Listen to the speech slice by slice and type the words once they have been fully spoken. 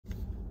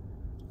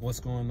What's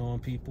going on,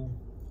 people?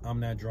 I'm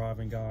that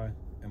driving guy,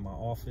 and my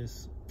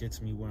office gets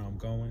me where I'm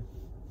going.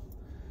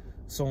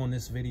 So in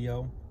this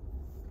video,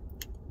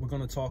 we're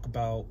going to talk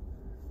about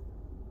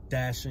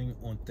dashing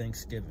on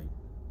Thanksgiving.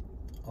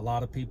 A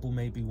lot of people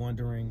may be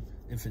wondering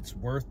if it's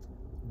worth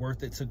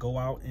it to go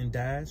out and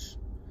dash.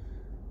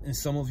 And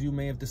some of you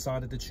may have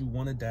decided that you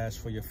want to dash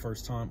for your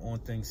first time on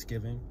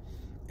Thanksgiving,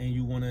 and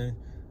you want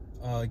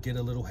to get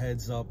a little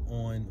heads up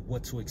on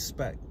what to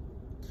expect.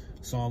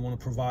 So I want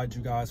to provide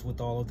you guys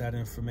with all of that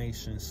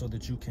information so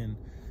that you can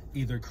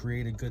either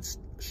create a good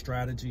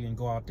strategy and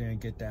go out there and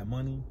get that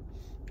money,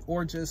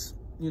 or just,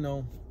 you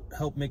know,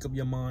 help make up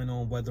your mind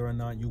on whether or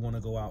not you want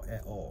to go out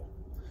at all.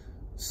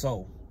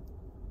 So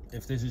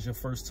if this is your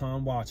first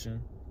time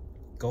watching,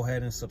 go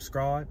ahead and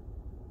subscribe,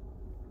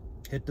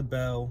 hit the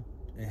bell,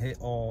 and hit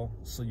all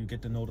so you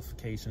get the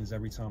notifications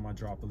every time I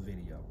drop a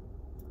video.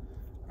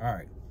 All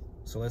right,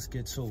 so let's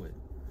get to it.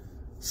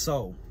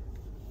 So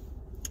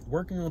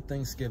working on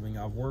Thanksgiving,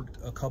 I've worked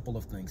a couple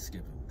of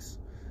Thanksgivings,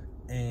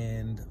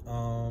 and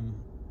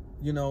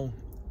you know,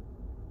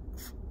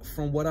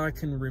 from what I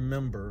can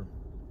remember,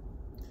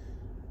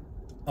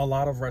 a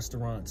lot of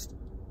restaurants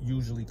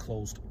usually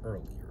closed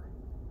earlier.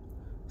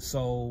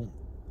 So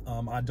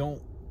I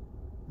don't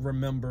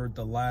remember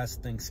the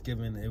last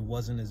Thanksgiving it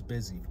wasn't as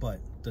busy,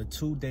 but the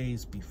 2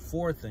 days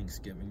before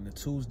Thanksgiving, the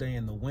Tuesday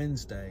and the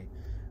Wednesday,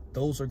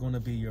 those are going to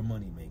be your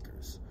money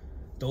makers.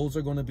 Those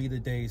are going to be the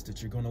days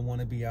that you're going to want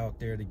to be out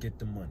there to get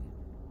the money.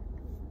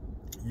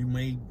 You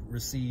may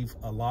receive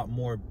a lot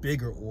more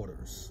bigger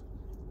orders.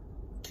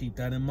 Keep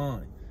that in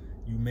mind.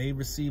 You may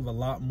receive a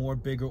lot more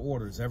bigger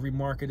orders. Every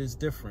market is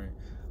different,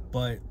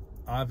 but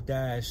I've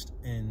dashed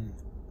in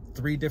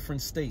 3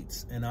 different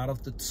states, and out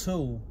of the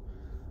 2,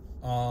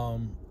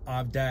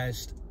 I've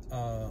dashed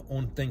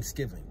on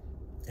Thanksgiving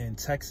in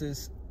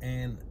Texas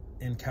and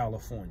in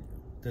California.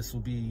 This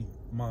will be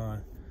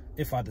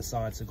if I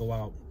decide to go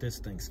out this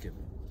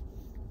Thanksgiving.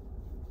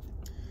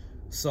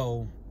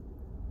 So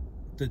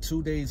the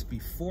 2 days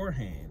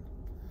beforehand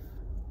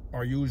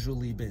are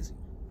usually busy.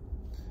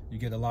 You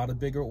get a lot of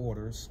bigger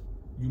orders.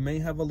 You may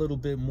have a little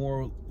bit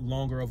more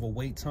longer of a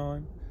wait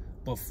time,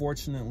 but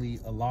fortunately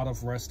a lot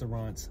of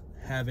restaurants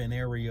have an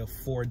area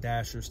for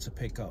dashers to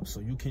pick up. So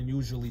you can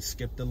usually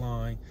skip the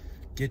line,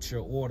 get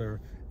your order,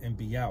 and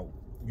be out.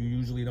 You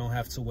usually don't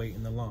have to wait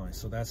in the line.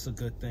 So that's a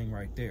good thing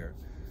right there.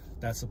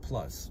 That's a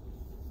plus.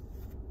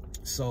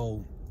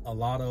 So a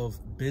lot of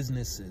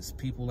businesses,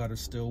 people that are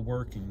still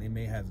working, they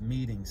may have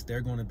meetings,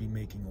 they're going to be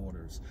making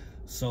orders.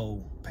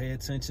 So pay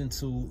attention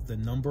to the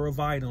number of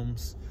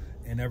items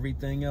and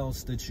everything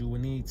else that you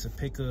would need to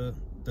pick the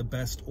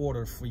best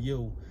order for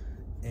you,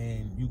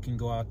 and you can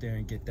go out there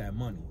and get that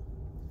money.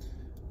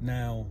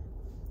 Now,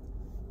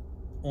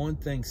 on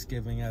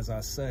Thanksgiving, as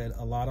I said,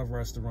 a lot of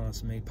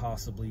restaurants may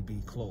possibly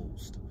be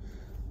closed.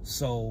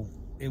 So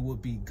it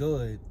would be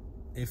good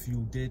if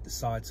you did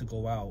decide to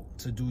go out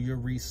to do your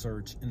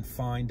research and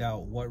find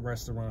out what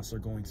restaurants are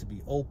going to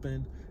be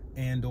open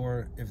and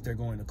or if they're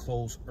going to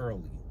close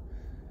early.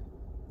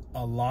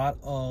 A lot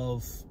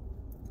of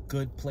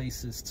good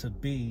places to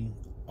be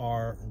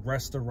are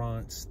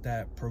restaurants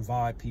that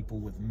provide people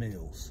with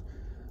meals.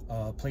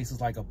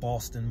 Places like a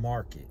Boston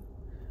Market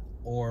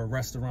or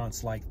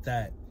restaurants like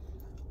that,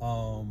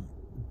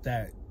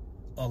 that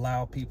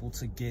allow people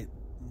to get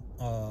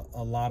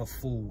a lot of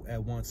food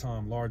at one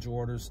time. Large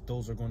orders,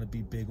 those are going to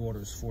be big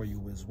orders for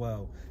you as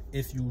well.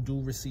 If you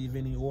do receive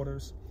any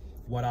orders,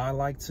 what I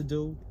like to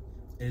do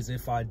is,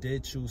 if I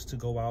did choose to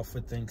go out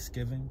for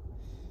Thanksgiving,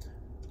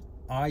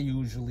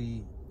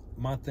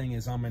 my thing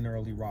is, I'm an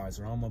early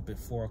riser. I'm up at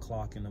 4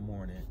 o'clock in the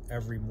morning,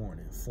 every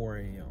morning, 4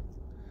 a.m.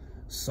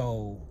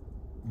 So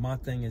my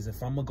thing is,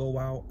 if I'm gonna go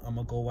out, I'm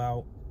gonna go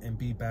out and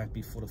be back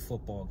before the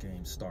football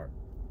games start.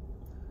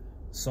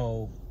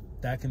 So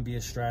that can be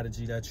a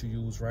strategy that you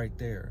use right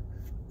there.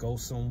 Go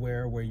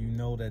somewhere where you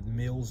know that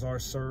meals are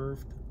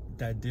served,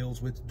 that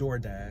deals with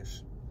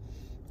Doordash,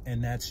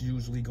 and that's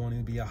usually going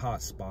to be a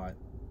hot spot.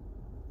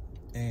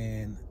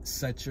 And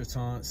set your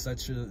time,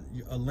 set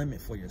a limit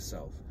for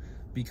yourself,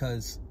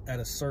 because at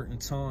a certain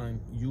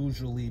time,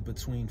 usually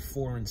between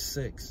 4 and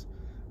 6,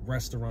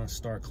 restaurants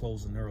start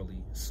closing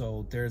early.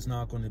 So there's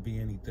not going to be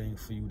anything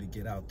for you to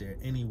get out there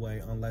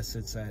anyway, unless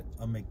it's at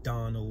a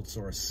McDonald's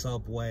or a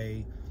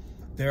Subway.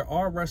 There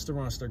are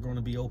restaurants that are going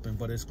to be open,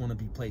 but it's going to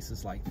be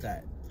places like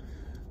that.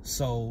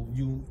 So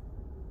you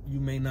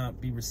may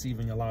not be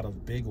receiving a lot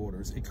of big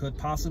orders. It could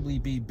possibly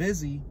be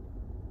busy,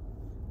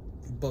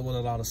 but with a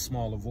lot of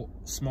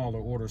smaller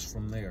orders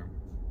from there,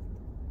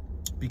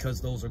 because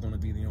those are going to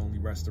be the only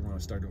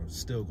restaurants that are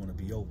still going to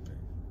be open.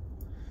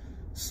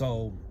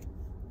 So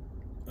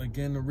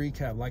again, to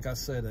recap, like I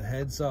said, a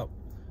heads up,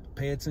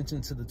 pay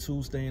attention to the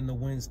Tuesday and the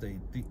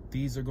Wednesday.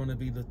 These are going to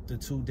be the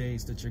 2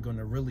 days that you're going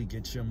to really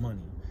get your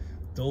money.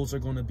 Those are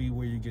going to be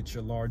where you get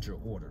your larger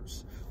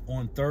orders.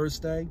 On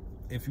Thursday,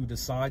 if you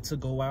decide to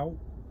go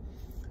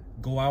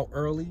out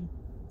early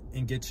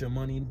and get your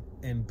money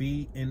and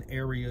be in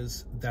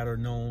areas that are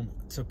known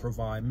to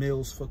provide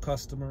meals for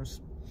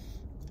customers.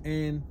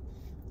 And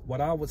what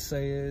I would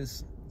say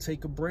is,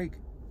 take a break.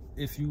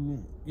 If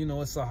you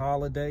know, it's a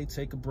holiday,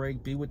 take a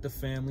break, be with the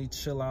family,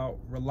 chill out,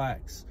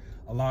 relax.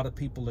 A lot of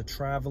people are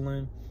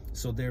traveling,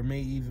 so there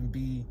may even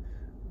be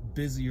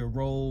busier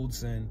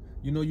roads, and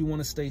you know, you want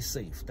to stay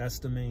safe. That's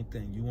the main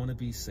thing. You want to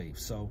be safe.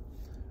 So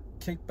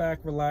kick back,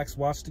 relax,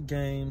 watch the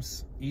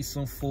games, eat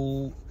some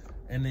food,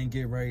 and then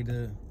get ready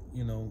to,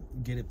 you know,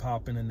 get it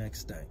popping the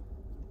next day.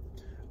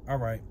 All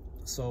right,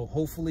 so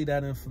hopefully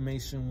that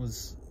information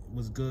was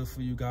good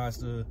for you guys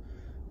to,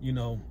 you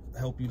know,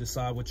 help you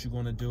decide what you're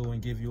going to do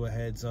and give you a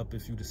heads up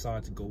if you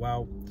decide to go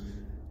out.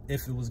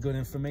 If it was good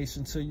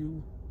information to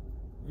you,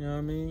 you know what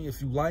I mean?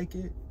 If you like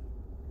it,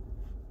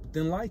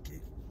 then like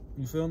it.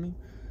 You feel me?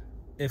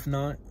 If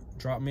not,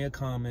 drop me a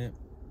comment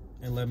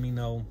and let me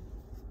know,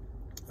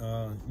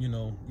 you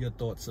know, your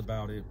thoughts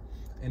about it.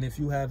 And if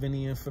you have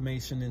any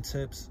information and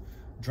tips,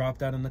 drop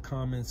that in the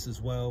comments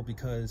as well,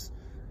 because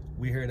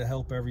we're here to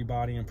help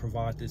everybody and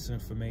provide this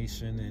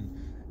information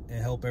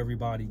and help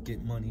everybody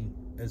get money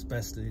as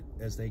best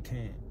as they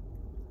can.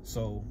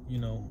 So, you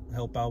know,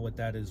 help out with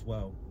that as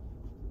well.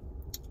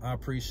 I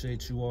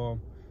appreciate you all.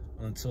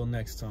 Until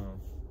next time,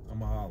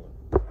 I'ma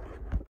holler.